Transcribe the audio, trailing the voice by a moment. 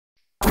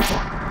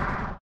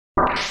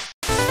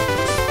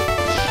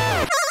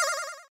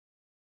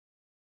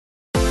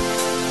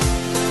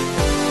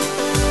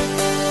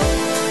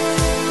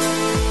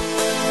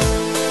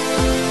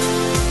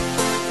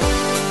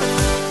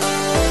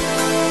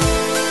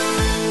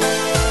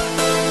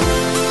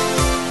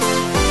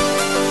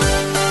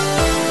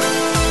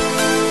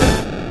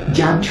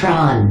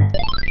JonTron.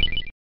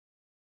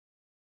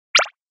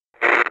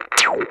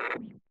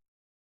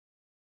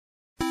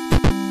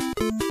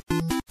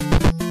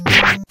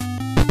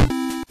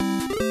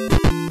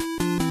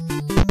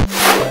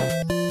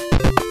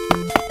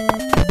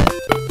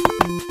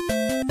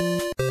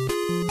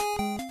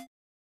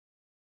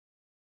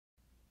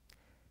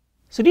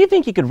 So do you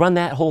think you could run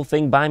that whole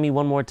thing by me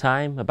one more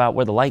time about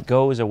where the light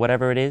goes or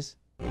whatever it is?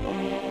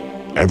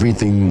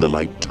 Everything the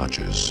light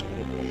touches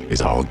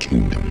is our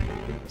kingdom.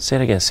 Say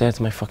it again. Say it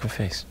to my fucking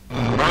face.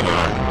 Brother,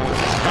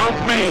 help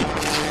me!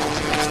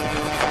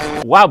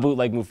 Wow,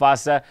 Bootleg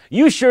Mufasa,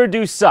 you sure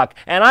do suck,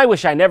 and I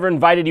wish I never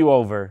invited you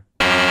over.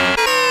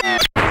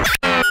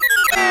 I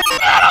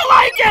don't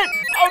like it!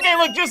 Okay,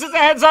 look, just as a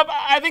heads up,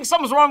 I think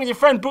something's wrong with your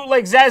friend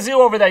Bootleg Zazu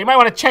over there. You might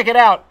want to check it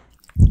out.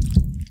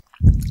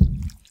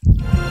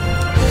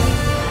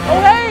 Oh,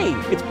 hey!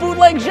 It's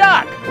Bootleg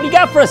Jacques! What do you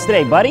got for us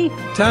today, buddy?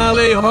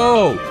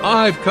 Tally-ho!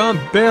 I've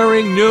come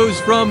bearing news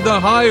from the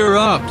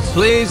higher-ups.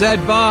 Please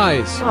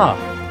advise. Oh,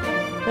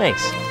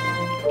 thanks.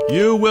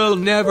 You will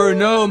never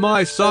know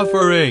my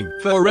suffering,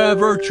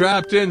 forever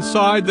trapped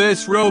inside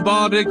this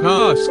robotic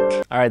husk.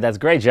 All right, that's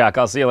great, Jacques.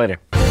 I'll see you later.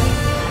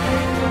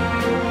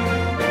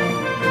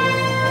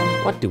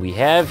 What do we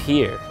have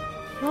here?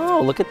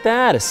 Oh, look at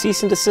that. A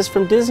cease and desist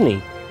from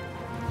Disney.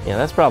 Yeah,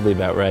 that's probably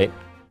about right.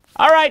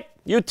 All right,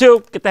 you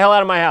two, get the hell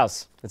out of my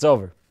house. It's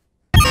over.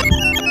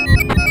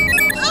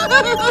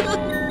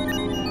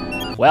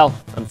 Well,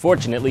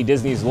 unfortunately,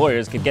 Disney's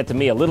lawyers could get to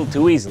me a little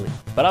too easily.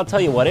 But I'll tell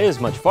you what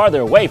is much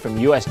farther away from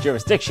US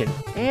jurisdiction,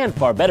 and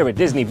far better at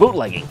Disney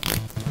bootlegging.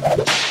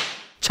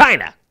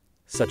 China!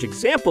 Such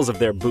examples of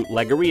their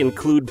bootleggery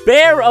include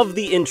Bear of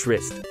the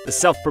Interest, the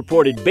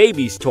self-purported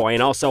baby's toy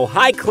and also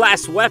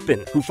high-class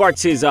weapon, who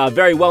farts his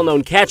very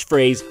well-known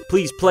catchphrase,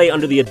 "Please play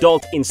under the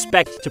adult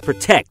inspect to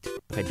protect."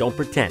 I don't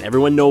pretend,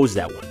 everyone knows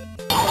that one.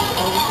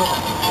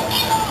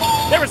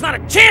 There is not a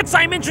chance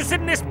I'm interested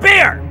in this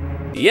bear!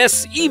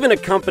 Yes, even a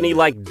company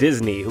like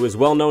Disney, who is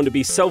well known to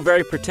be so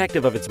very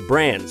protective of its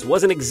brands,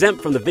 wasn't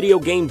exempt from the video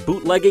game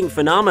bootlegging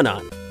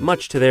phenomenon,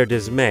 much to their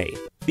dismay.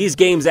 These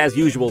games, as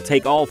usual,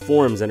 take all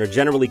forms and are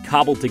generally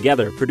cobbled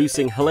together,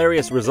 producing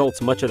hilarious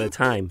results much of the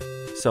time.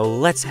 So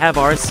let's have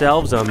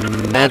ourselves a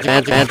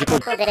magical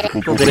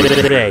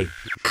day,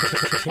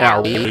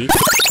 shall we?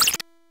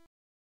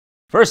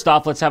 First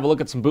off, let's have a look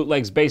at some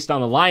bootlegs based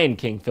on the Lion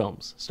King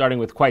films, starting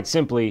with, quite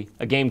simply,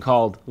 a game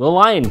called The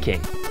Lion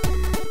King.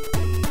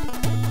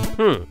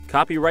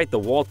 Copyright the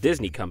Walt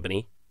Disney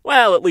Company.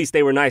 Well, at least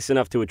they were nice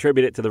enough to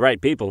attribute it to the right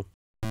people.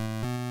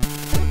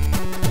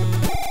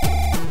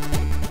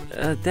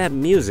 That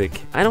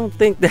music, I don't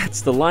think that's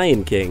the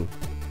Lion King.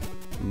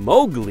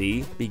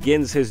 Mowgli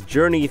begins his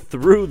journey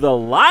through the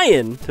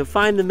lion to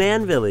find the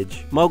man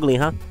village. Mowgli,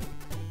 huh?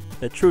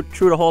 True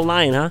to whole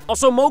lion, huh?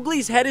 Also,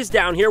 Mowgli's head is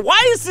down here. Why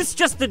is this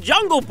just the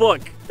Jungle Book?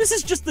 This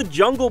is just the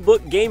Jungle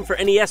Book game for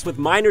NES with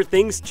minor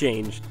things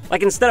changed.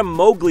 Like, instead of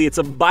Mowgli, it's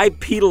a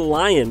bipedal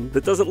lion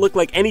that doesn't look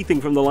like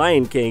anything from the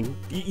Lion King.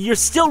 You're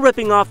still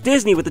ripping off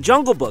Disney with the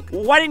Jungle Book.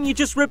 Why didn't you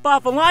just rip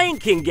off a Lion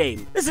King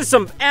game? This is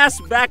some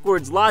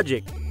ass-backwards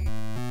logic.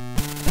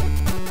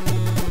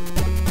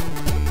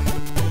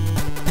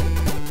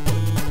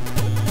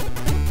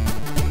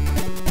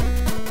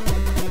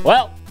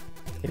 Well,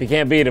 if you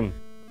can't beat him,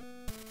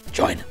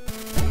 join him.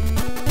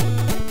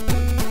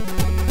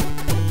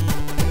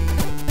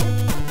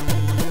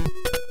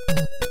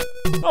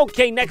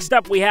 Okay, next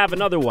up we have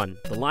another one,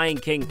 The Lion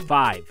King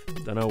 5.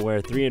 Don't know where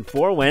 3 and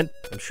 4 went.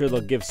 I'm sure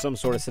they'll give some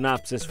sort of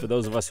synopsis for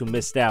those of us who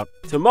missed out.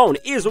 Timon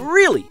is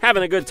really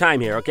having a good time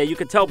here, okay? You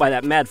can tell by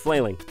that mad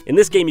flailing. In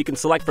this game, you can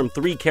select from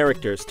 3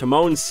 characters,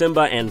 Timon,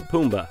 Simba, and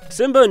Pumbaa.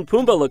 Simba and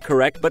Pumbaa look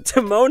correct, but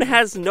Timon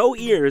has no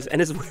ears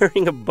and is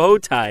wearing a bow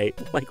tie.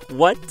 Like,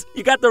 what?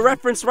 You got the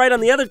reference right on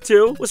the other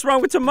 2. What's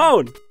wrong with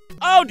Timon?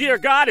 Oh, dear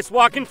God, it's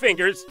Walking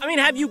Fingers. I mean,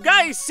 have you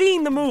guys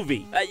seen the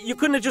movie? You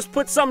couldn't have just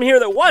put something here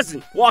that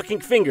wasn't Walking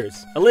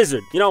Fingers. A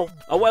lizard, you know,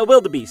 a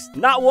wildebeest.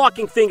 Not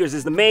Walking Fingers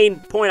is the main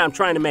point I'm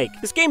trying to make.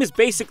 This game is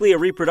basically a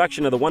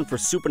reproduction of the one for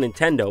Super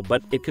Nintendo,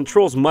 but it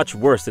controls much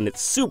worse and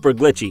it's super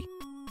glitchy.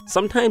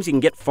 Sometimes you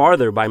can get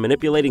farther by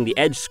manipulating the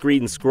edge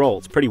screen and scroll.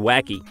 It's pretty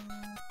wacky.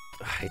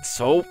 It's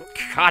so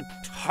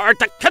hard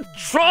to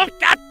control.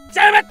 God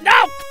damn it,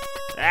 no!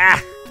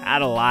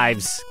 Out of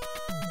lives.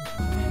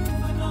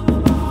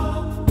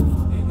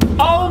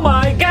 Oh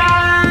my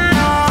God!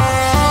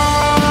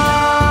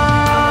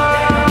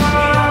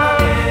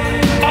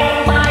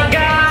 Oh my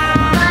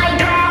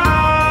God!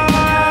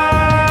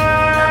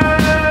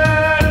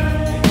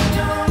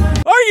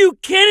 Are you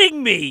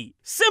kidding me?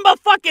 Simba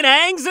fucking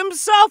hangs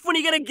himself when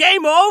you get a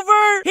game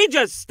over? He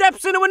just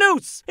steps into a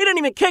noose. He didn't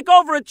even kick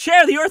over a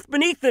chair. The earth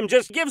beneath him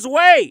just gives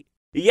way.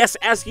 Yes,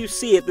 as you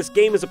see it, this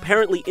game is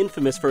apparently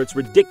infamous for its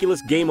ridiculous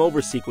game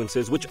over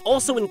sequences, which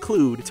also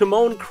include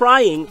Timon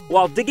crying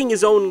while digging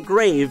his own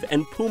grave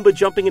and Pumbaa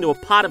jumping into a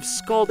pot of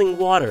scalding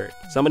water.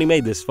 Somebody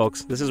made this,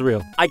 folks. This is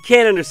real. I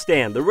can't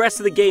understand. The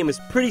rest of the game is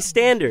pretty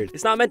standard.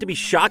 It's not meant to be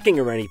shocking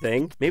or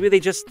anything. Maybe they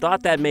just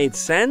thought that made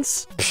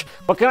sense?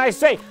 What can I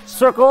say?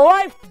 Circle of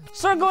life,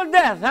 circle of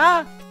death,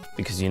 huh?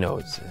 Because, you know,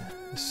 it's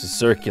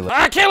circular.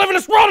 I can't live in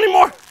this world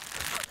anymore!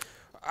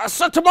 I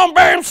saw Timon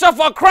bury himself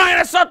while crying.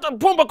 I saw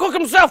Pumbaa cook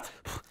himself.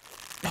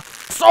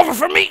 It's over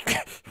for me.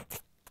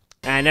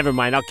 Ah, never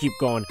mind. I'll keep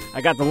going.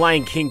 I got The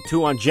Lion King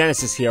 2 on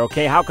Genesis here,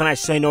 okay? How can I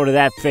say no to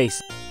that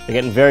face? They're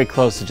getting very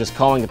close to just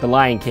calling it The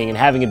Lion King and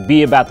having it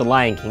be about The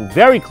Lion King.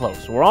 Very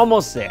close. We're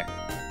almost there.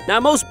 Now,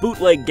 most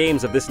bootleg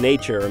games of this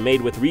nature are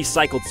made with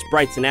recycled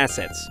sprites and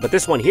assets. But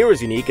this one here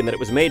is unique in that it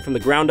was made from the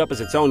ground up as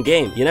its own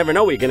game. You never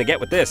know what you're gonna get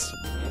with this.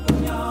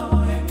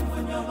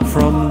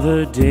 From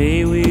the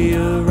day we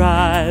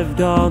arrived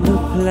on the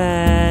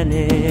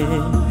planet,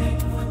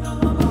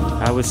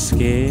 I was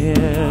scared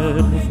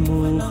of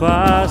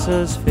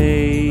Mufasa's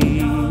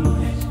face.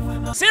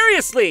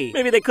 Seriously!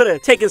 Maybe they could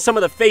have taken some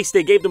of the face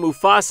they gave to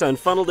Mufasa and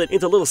funneled it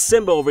into little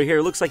Simba over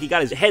here. Looks like he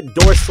got his head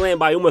door slammed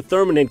by Uma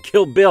Thurman in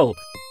Kill Bill.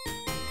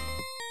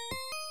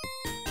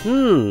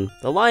 The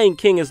Lion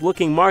King is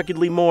looking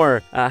markedly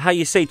more, how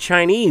you say,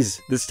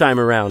 Chinese this time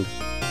around.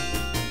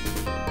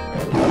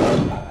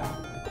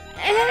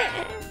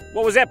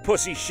 What was that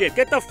pussy shit?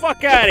 Get the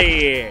fuck out of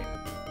here!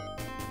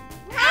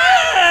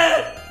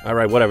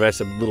 Alright, whatever,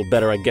 that's a little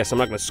better, I guess. I'm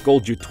not gonna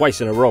scold you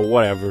twice in a row,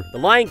 whatever. The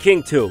Lion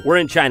King 2, we're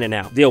in China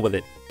now. Deal with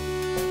it.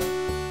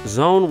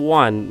 Zone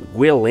 1,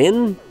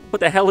 Guilin? What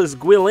the hell is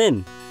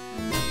Guilin?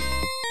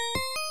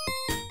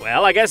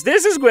 Well, I guess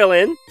this is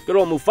Guilin. Good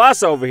old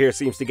Mufasa over here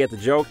seems to get the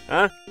joke,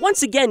 huh?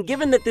 Once again,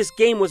 given that this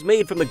game was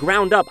made from the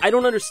ground up, I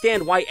don't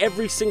understand why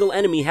every single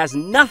enemy has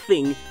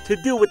nothing to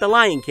do with the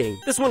Lion King.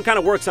 This one kind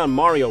of works on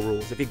Mario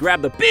rules. If you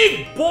grab the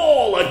big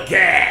ball of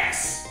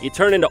gas, you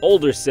turn into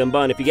older Simba,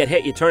 and if you get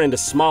hit, you turn into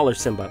smaller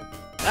Simba.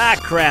 Ah,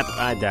 crap,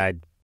 I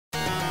died.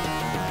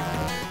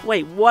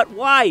 Wait, what?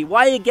 Why?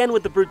 Why again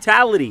with the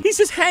brutality? He's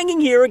just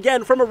hanging here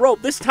again from a rope,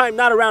 this time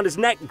not around his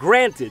neck,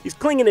 granted. He's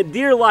clinging to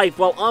dear life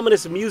while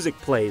ominous music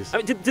plays. I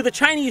mean, do the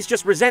Chinese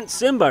just resent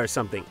Simba or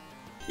something?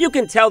 You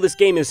can tell this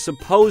game is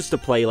supposed to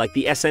play like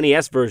the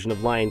SNES version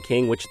of Lion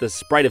King, which the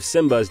sprite of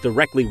Simba is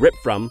directly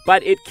ripped from,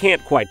 but it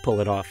can't quite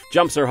pull it off.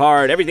 Jumps are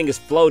hard, everything is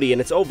floaty,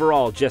 and it's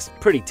overall just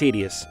pretty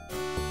tedious.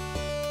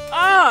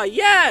 Ah,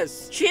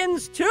 yes!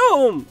 Chin's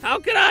tomb! How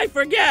could I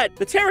forget?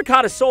 The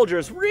terracotta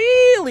soldiers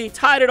really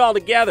tied it all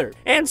together.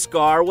 And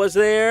Scar was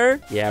there.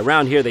 Yeah,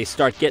 around here they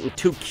start getting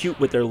too cute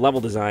with their level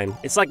design.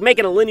 It's like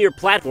making a linear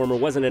platformer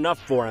wasn't enough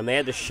for them. They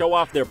had to show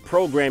off their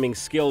programming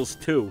skills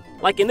too.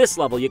 Like in this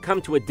level, you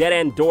come to a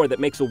dead-end door that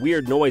makes a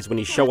weird noise when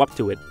you show up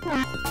to it.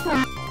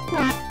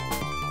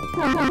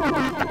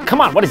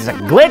 Come on, what is this, a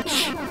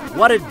glitch?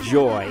 What a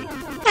joy.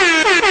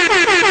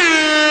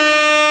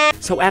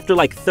 So after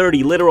like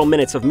 30 literal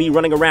minutes of me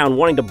running around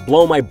wanting to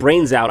blow my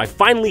brains out, I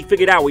finally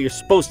figured out what you're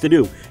supposed to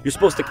do. You're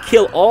supposed to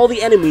kill all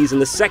the enemies in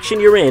the section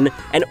you're in,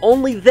 and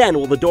only then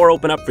will the door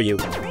open up for you.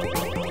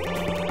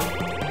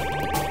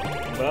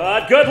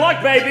 But good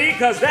luck, baby,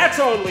 because that's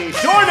only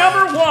door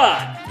number 1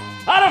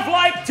 out of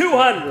like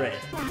 200.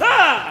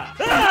 No!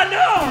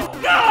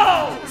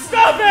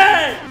 Stop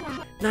it!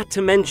 Not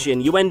to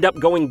mention, you end up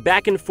going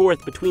back and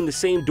forth between the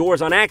same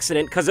doors on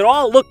accident because it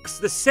all looks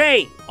the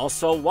same.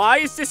 Also, why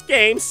is this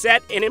game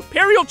set in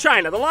Imperial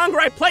China? The longer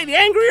I play, the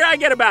angrier I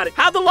get about it.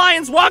 How'd the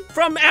lions walk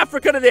from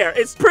Africa to there?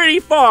 It's pretty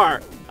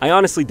far. I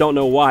honestly don't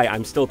know why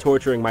I'm still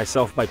torturing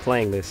myself by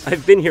playing this.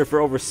 I've been here for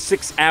over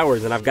 6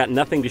 hours and I've got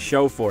nothing to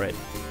show for it.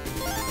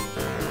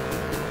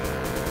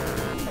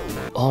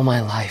 All my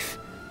life,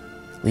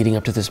 leading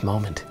up to this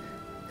moment,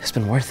 has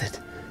been worth it.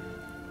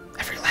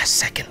 Every last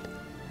second.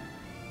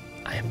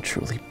 I am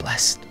truly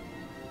blessed.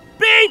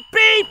 Beep,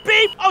 beep,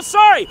 beep! Oh,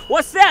 sorry!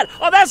 What's that?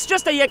 Oh, that's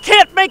just a you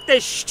can't make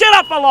this shit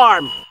up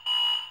alarm!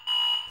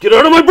 Get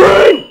out of my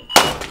brain!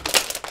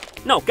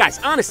 No, guys,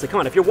 honestly,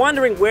 come on. If you're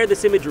wondering where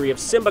this imagery of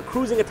Simba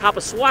cruising atop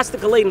a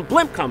swastika-laden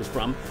blimp comes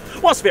from,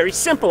 well, it's very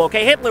simple,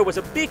 okay? Hitler was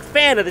a big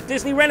fan of the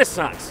Disney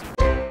Renaissance.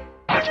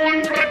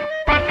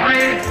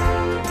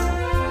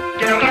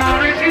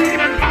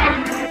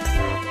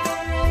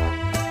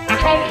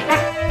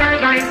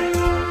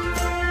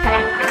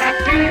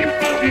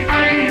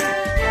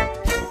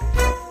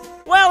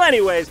 Well,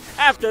 anyways,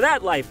 after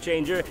that life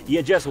changer,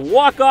 you just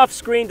walk off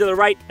screen to the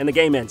right and the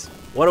game ends.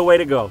 What a way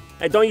to go.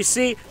 Hey, don't you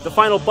see? The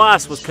final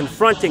boss was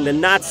confronting the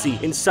Nazi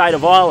inside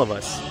of all of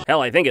us.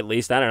 Hell, I think at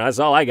least. I don't know, that's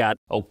all I got.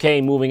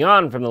 Okay, moving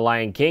on from The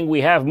Lion King,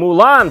 we have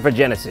Mulan for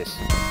Genesis.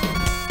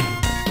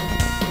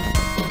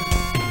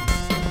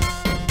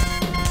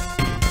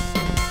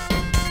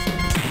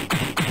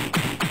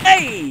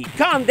 Hey,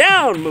 calm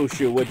down,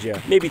 Mushu, would you?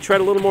 Maybe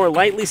tread a little more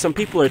lightly. Some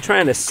people are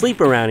trying to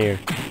sleep around here.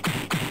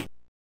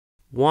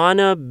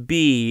 Wanna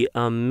be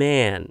a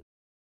man.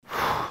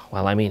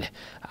 Well, I mean,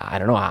 I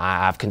don't know.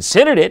 I've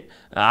considered it.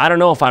 I don't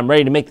know if I'm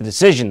ready to make the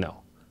decision,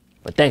 though.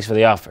 But thanks for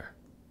the offer.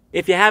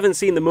 If you haven't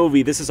seen the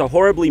movie, this is a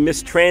horribly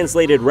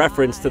mistranslated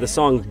reference to the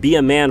song Be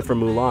a Man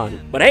from Mulan.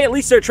 But hey, at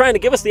least they're trying to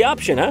give us the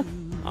option, huh?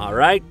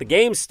 Alright, the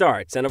game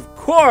starts, and of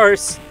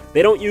course,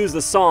 they don't use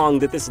the song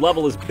that this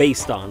level is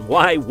based on.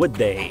 Why would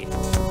they?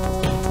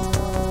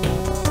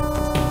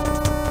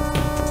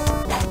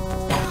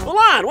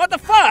 Mulan, what the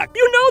fuck? fuck?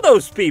 You know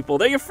those people.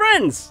 They're your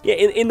friends. Yeah,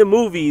 in the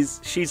movies,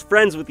 she's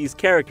friends with these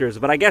characters,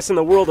 but I guess in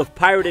the world of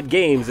pirated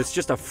games, it's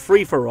just a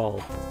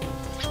free-for-all.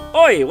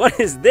 Oi, what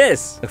is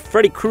this? A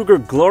Freddy Krueger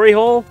glory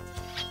hole?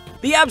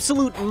 The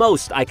absolute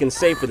most I can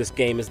say for this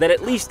game is that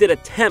at least it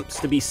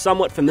attempts to be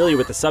somewhat familiar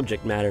with the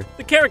subject matter.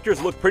 The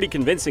characters look pretty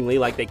convincingly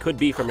like they could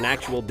be from an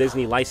actual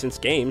Disney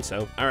licensed game,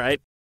 so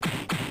alright.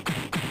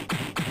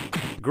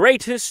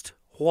 Greatest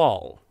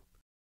Wall.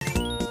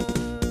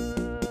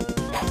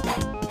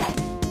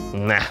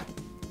 Nah,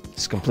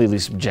 it's completely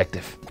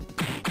subjective.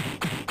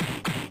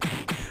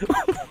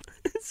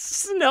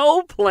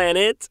 Snow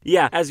Planet.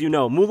 Yeah, as you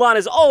know, Mulan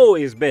has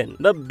always been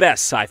the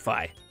best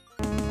sci-fi.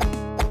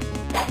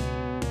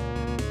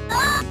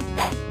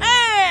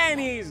 And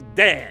he's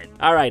dead.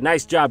 All right,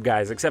 nice job,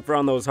 guys, except for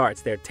on those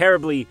hearts. They're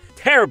terribly,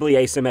 terribly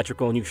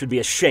asymmetrical, and you should be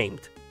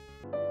ashamed.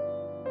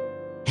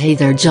 Hey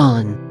there,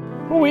 John.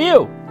 Who are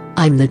you?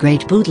 I'm the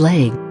Great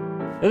Bootleg.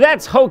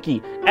 That's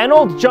hokey, and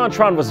old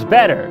JonTron was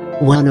better.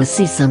 Wanna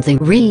see something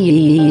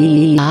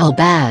real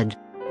bad?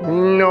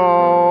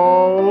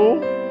 No.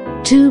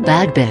 Too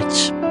bad,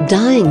 bitch.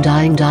 Dying,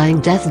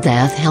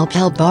 death, help,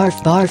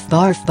 barf,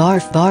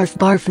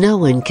 barf. No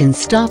one can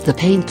stop the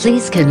pain.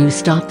 Please, can you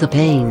stop the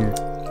pain?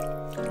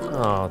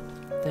 Oh,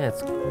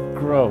 that's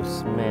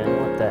gross, man.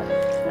 What the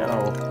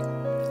hell?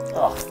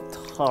 Oh,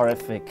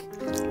 horrific.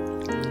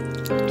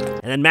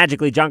 And then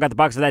magically, John got the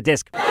box of that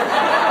disc.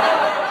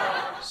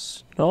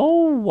 Snow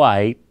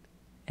White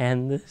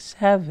and the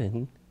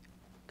 7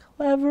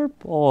 Clever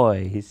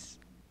Boys.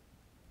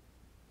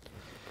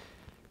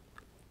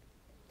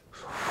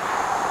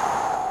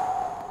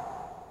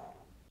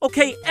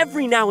 Okay,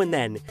 every now and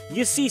then,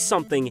 you see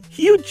something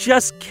you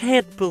just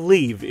can't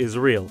believe is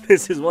real.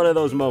 This is one of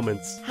those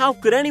moments. How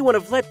could anyone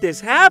have let this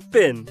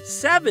happen?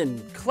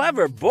 7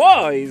 Clever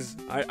Boys?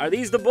 Are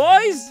these the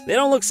boys? They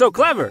don't look so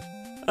clever.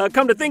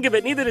 Come to think of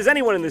it, neither does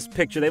anyone in this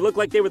picture. They look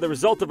like they were the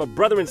result of a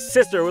brother and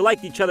sister who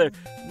liked each other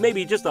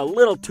maybe just a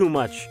little too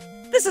much.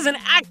 This is an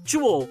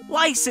actual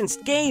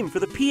licensed game for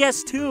the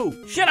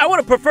PS2. Shit, I would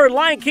have preferred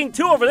Lion King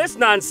 2 over this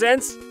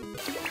nonsense.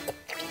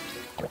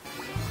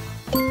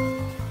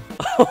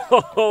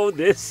 Oh,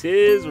 this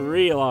is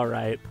real, all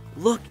right.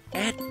 Look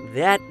at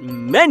that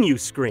menu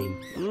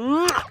screen.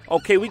 Mwah!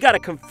 Okay, we got a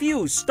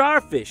confused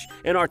starfish,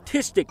 an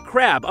artistic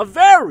crab, a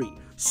very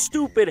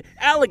stupid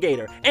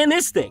alligator, and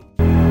this thing.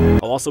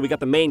 Oh, also, we got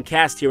the main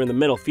cast here in the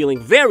middle feeling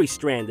very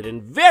stranded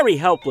and very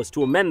helpless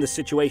to amend the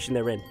situation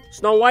they're in.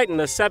 Snow White and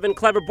the 7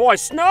 Clever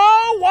Boys.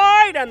 Snow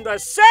White and the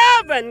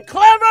 7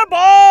 Clever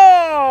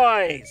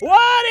Boys!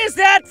 What is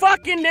that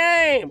fucking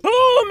name?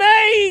 Who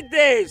made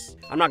this?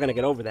 I'm not gonna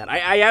get over that.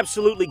 I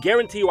absolutely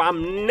guarantee you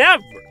I'm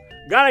never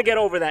gonna get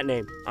over that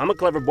name. I'm a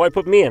clever boy,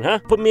 put me in, huh?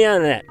 Put me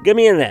on that, get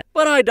me in that.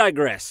 But I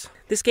digress.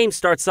 This game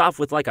starts off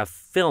with like a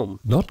film.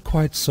 Not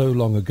quite so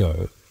long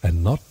ago,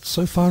 and not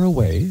so far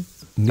away,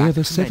 near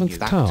the 7th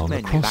town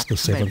across the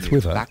 7th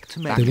river,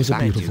 there was a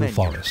beautiful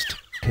forest,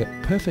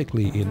 kept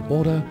perfectly in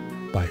order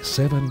by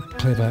 7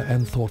 clever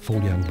and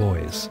thoughtful young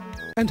boys.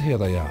 And here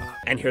they are.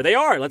 And here they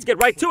are, let's get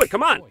right to it,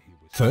 come on.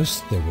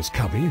 First, there was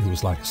Cubby, who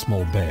was like a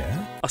small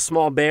bear. A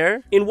small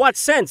bear? In what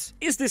sense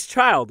is this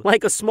child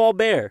like a small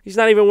bear? He's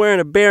not even wearing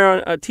a bear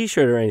on a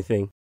t-shirt or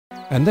anything.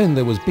 And then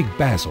there was Big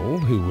Basil,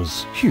 who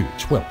was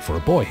huge. Well, for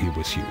a boy, he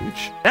was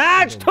huge.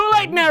 Ah, it's too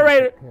late,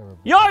 narrator.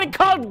 You already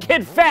called the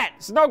kid fat.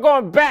 There's no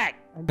going back.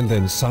 And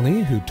then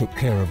Sonny, who took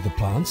care of the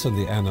plants and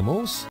the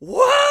animals.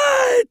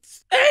 What?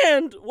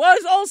 And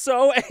was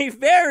also a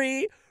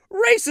very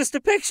racist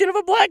depiction of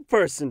a black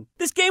person.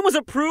 This game was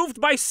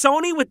approved by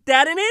Sony with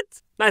that in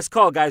it? Nice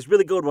call, guys.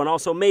 Really good one.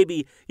 Also,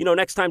 maybe,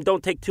 next time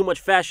don't take too much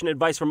fashion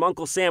advice from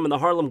Uncle Sam and the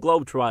Harlem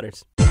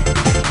Globetrotters.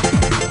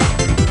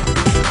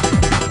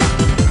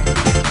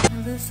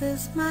 This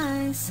is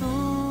my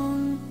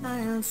song,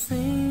 I'll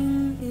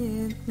sing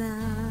it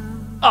now.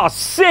 Oh,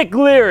 sick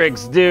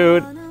lyrics,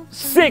 dude.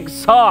 Sick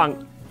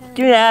song.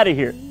 Get me out of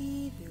here.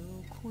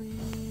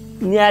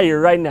 Get me out of here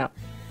right now.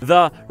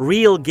 The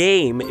real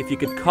game, if you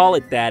could call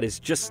it that, is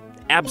just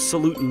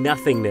absolute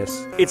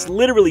nothingness. It's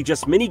literally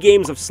just mini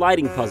games of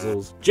sliding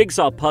puzzles,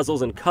 jigsaw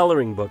puzzles, and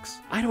coloring books.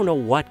 I don't know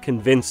what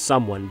convinced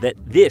someone that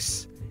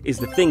this is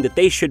the thing that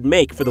they should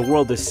make for the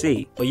world to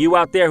see. But you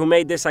out there who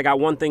made this, I got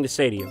one thing to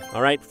say to you,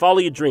 all right? Follow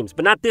your dreams,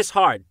 but not this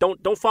hard.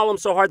 Don't follow them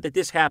so hard that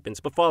this happens,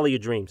 but follow your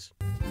dreams.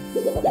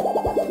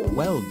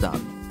 Well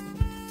done.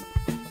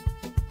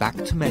 Back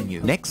to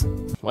menu. Next.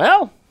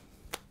 Well,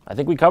 I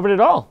think we covered it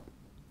all.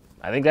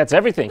 I think that's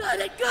everything. Let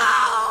it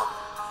go!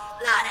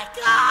 Let it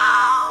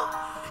go!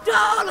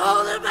 Don't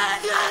hold it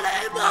back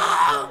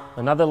anymore!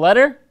 Another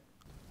letter?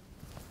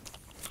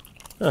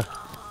 Huh.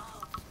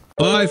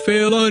 I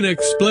feel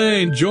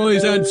unexplained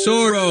joys and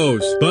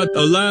sorrows, but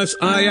alas,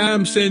 I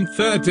am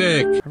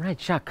synthetic. All right,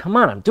 Shock, come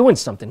on, I'm doing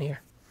something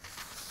here.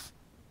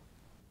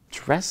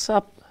 Dress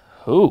up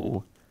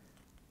who?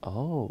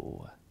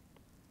 Oh,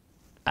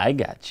 I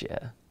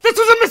gotcha. This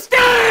was a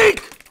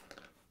mistake!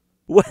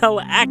 Well,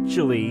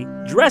 actually,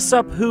 Dress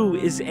Up Who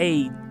is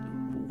a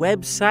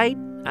website,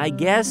 I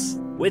guess,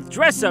 with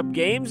dress-up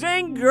games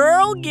and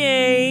girl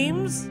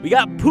games. We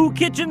got Pooh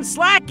Kitchen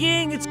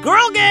Slacking, it's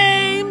girl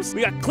games.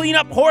 We got Clean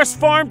Up Horse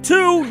Farm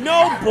 2,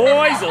 no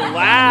boys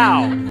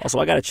allowed. Also,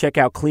 I gotta check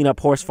out Clean Up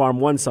Horse Farm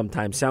 1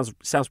 sometime, sounds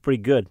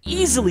pretty good.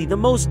 Easily the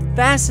most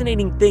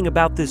fascinating thing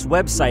about this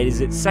website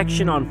is its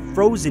section on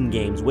frozen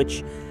games,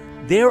 which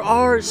there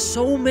are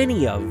so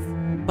many of,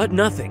 but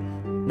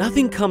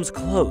nothing comes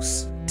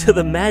close to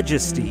the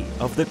majesty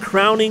of the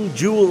crowning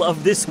jewel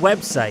of this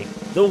website,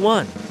 the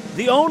one,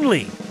 the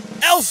only,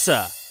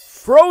 Elsa,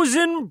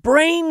 Frozen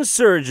Brain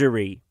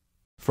Surgery.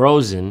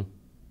 Frozen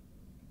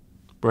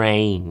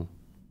brain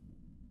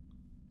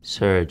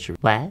surgery.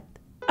 What?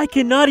 I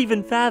cannot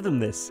even fathom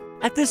this.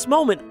 At this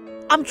moment,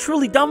 I'm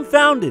truly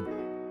dumbfounded.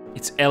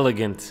 It's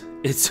elegant.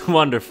 It's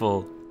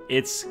wonderful.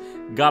 It's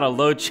got a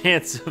low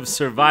chance of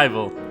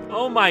survival.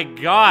 Oh my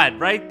God,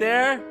 right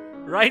there?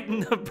 Right in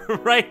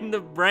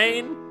the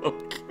brain?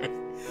 Okay.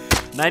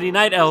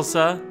 Nighty-night,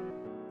 Elsa.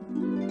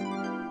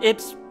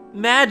 It's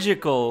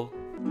magical.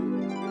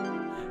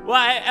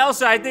 Well,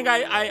 Elsa, I think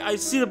I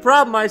see the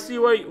problem. I see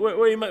where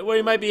you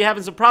might be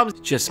having some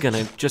problems. Just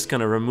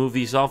gonna remove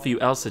these all for you,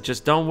 Elsa.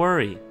 Just don't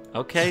worry,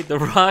 okay? The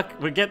rock,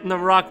 we're getting the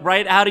rock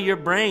right out of your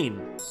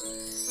brain.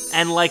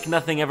 And like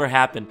nothing ever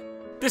happened.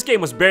 This game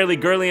was barely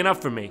girly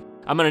enough for me.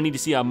 I'm gonna need to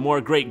see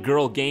more great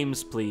girl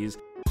games, please.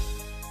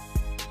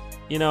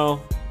 You know,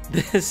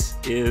 this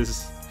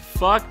is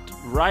fucked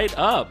right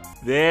up.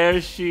 There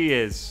she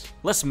is.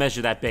 Let's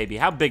measure that baby.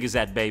 How big is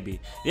that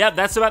baby? Yeah,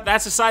 that's the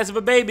size of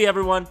a baby,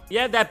 everyone.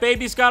 Yeah, that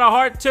baby's got a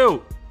heart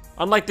too.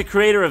 Unlike the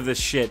creator of this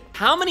shit.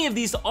 How many of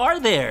these are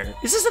there?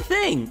 Is this a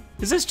thing?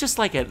 Is this just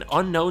like an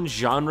unknown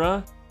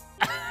genre?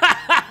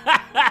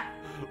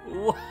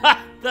 What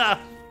the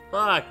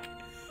fuck?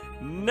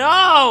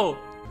 No!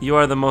 You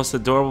are the most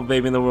adorable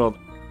baby in the world.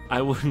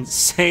 I wouldn't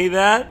say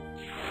that.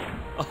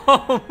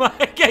 Oh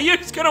my God, you're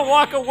just gonna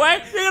walk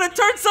away? You're gonna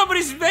turn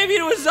somebody's baby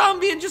into a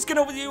zombie and just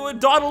gonna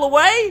dawdle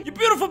away? Your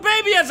beautiful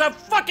baby has a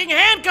fucking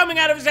hand coming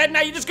out of his head.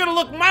 Now you're just gonna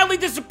look mildly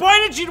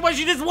disappointed when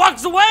she just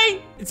walks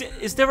away?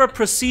 Is there a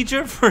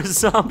procedure for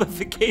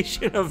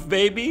zombification of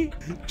baby?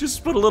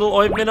 Just put a little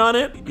ointment on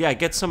it? Yeah,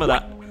 get some of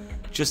that.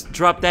 Just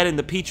drop that in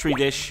the petri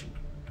dish.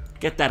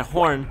 Get that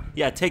horn.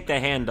 Yeah, take the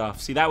hand off.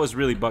 See, that was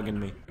really bugging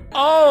me.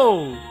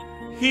 Oh,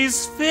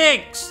 he's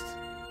fixed.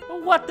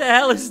 What the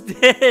hell is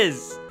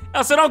this?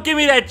 Elsa, don't give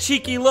me that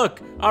cheeky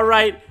look, all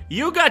right?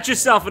 You got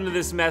yourself into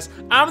this mess.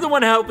 I'm the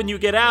one helping you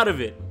get out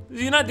of it.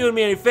 You're not doing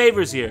me any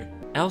favors here.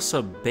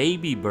 Elsa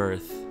baby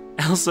birth.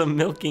 Elsa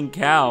milking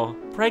cow.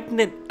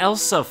 Pregnant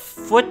Elsa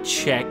foot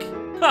check.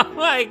 Oh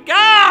my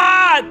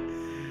God!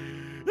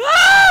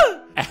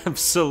 Ah!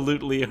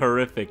 Absolutely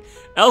horrific.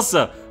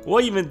 Elsa,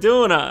 what you been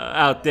doing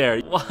out there?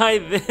 Why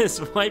this?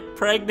 Why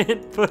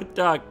pregnant foot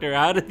doctor?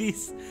 How do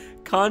these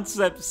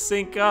concepts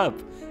sync up?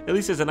 At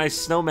least there's a nice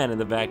snowman in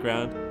the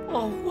background.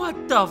 Oh,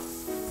 what the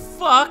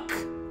fuck?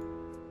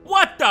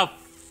 What the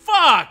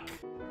fuck?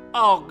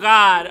 Oh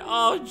God,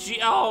 oh gee,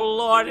 oh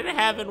Lord in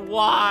heaven,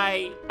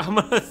 why? I'm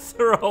gonna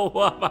throw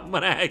up, I'm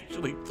gonna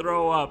actually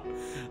throw up.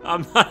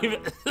 I'm not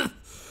even...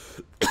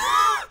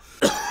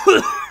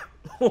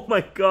 Oh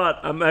my God,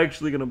 I'm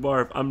actually gonna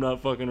barf. I'm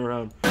not fucking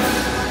around.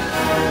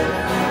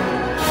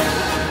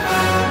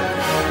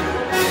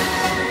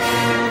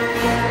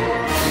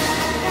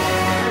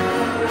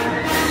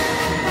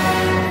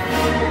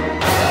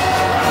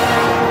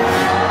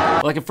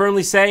 Well, I can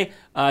firmly say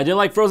I didn't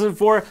like Frozen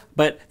 4,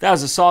 but that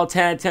was a solid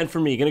 10 out of 10 for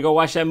me. Gonna go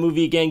watch that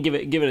movie again. Give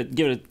it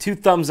a 2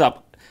 thumbs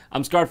up.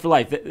 I'm scarred for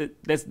life.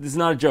 This is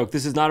not a joke.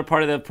 This is not a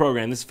part of the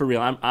program. This is for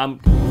real. I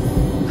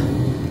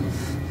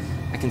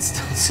can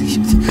still see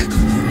it.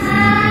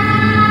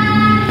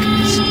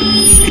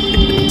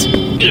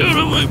 Get out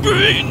of my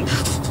brain.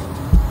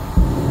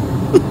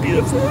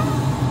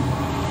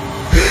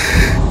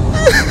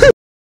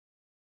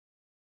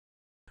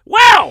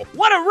 Wow,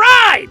 what a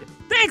ride!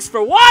 Thanks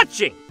for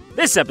watching!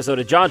 This episode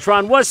of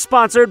JonTron was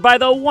sponsored by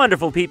the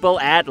wonderful people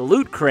at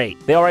Loot Crate.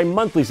 They are a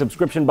monthly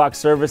subscription box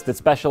service that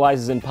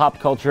specializes in pop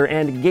culture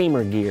and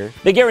gamer gear.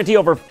 They guarantee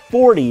over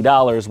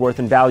 $40 worth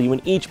in value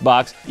in each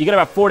box. You get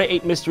about 4 to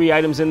 8 mystery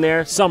items in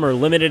there. Some are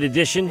limited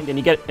edition, and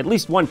you get at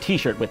least 1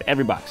 t-shirt with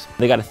every box.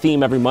 They got a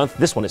theme every month.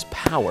 This one is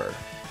Power.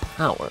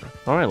 Power.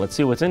 All right, let's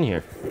see what's in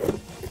here.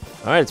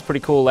 All right, it's a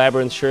pretty cool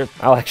Labyrinth shirt.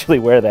 I'll actually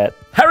wear that.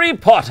 Harry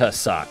Potter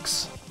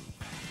socks.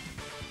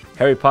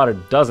 Harry Potter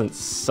doesn't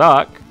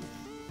suck.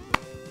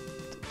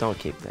 Don't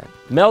keep that.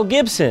 Mel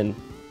Gibson.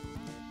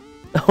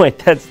 Oh wait,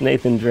 that's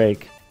Nathan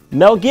Drake.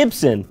 Mel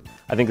Gibson.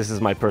 I think this is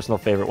my personal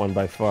favorite one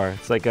by far.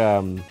 It's like,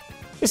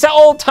 it's that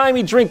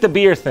old-timey drink the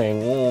beer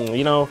thing,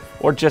 you know?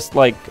 Or just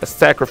like a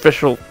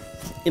sacrificial,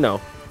 you know,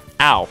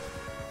 ow.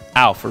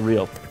 Ow, for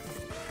real.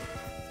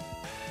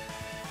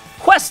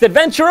 Quest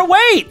adventure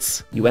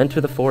awaits! You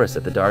enter the forest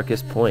at the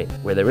darkest point,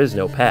 where there is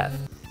no path.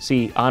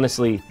 See,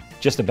 honestly,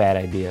 just a bad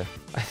idea.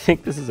 I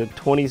think this is a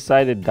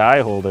 20-sided die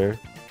holder.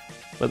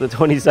 But the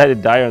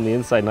 20-sided die are on the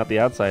inside, not the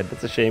outside.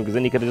 That's a shame, because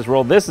then you could have just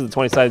rolled this as a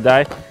 20-sided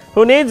die.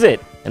 Who needs it?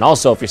 And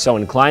also, if you're so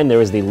inclined,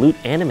 there is the Loot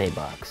Anime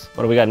box.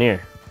 What do we got in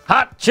here?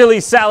 Hot chili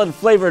salad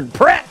flavored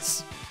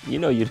Pretz. You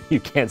know you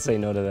can't say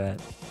no to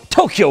that.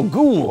 Tokyo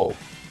Ghoul.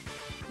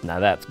 Now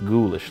that's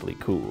ghoulishly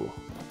cool.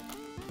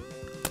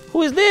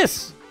 Who is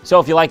this? So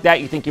if you like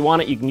that, you think you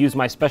want it, you can use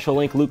my special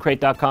link,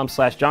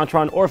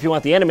 lootcrate.com/JonTron, or if you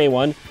want the anime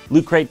one,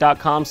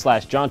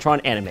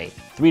 lootcrate.com/JonTronAnime.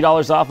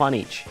 $3 off on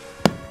each.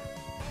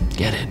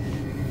 Get it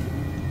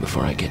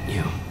before I get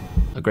you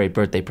a great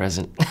birthday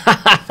present.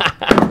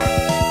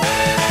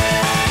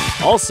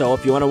 Also,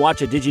 if you want to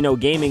watch a Did You Know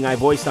Gaming I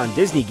voiced on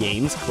Disney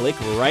games, click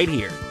right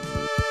here.